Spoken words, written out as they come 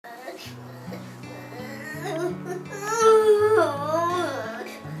Hi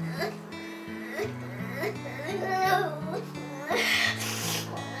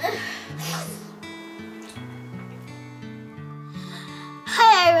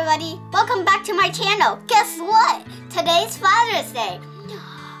everybody, welcome back to my channel. Guess what? Today's Father's Day.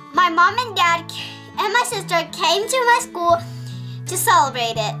 My mom and dad and my sister came to my school to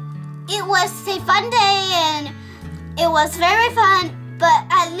celebrate it. It was a fun day and it was very fun, but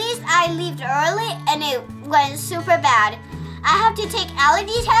at least I left early and it went super bad. I have to take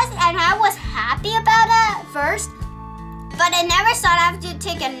allergy tests and I was happy about it at first, but I never thought I have to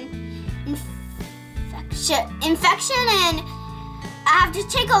take an infection and I have to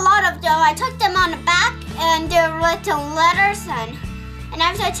take a lot of them. I took them on the back and they're little letters and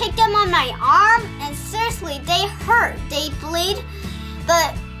I have to take them on my arm and seriously they hurt, they bleed,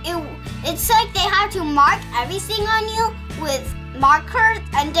 but it's like they have to mark everything on you with markers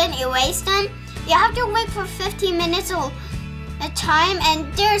and then erase them. You have to wait for 15 minutes a time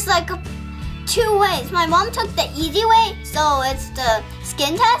and there's like two ways. My mom took the easy way, so it's the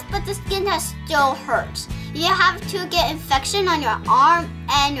skin test, but the skin test still hurts. You have to get infection on your arm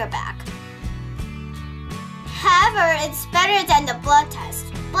and your back. However, it's better than the blood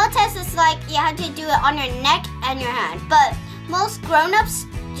test. Blood test is like you have to do it on your neck and your hand, but most grown-ups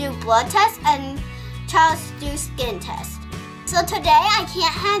do blood tests and childs do skin tests. So today I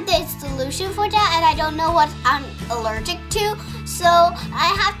can't have the solution for that and I don't know what I'm allergic to. So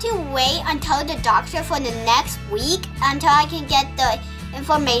I have to wait until the doctor for the next week until I can get the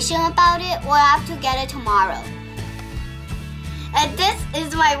information about it, or I have to get it tomorrow. And this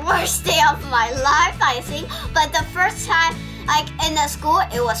is my worst day of my life, I think. But the first time, like in the school,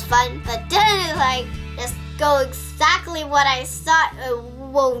 it was fun. But then it's like just go exactly what I thought it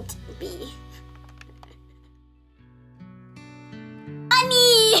won't be.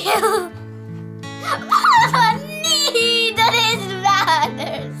 Honey!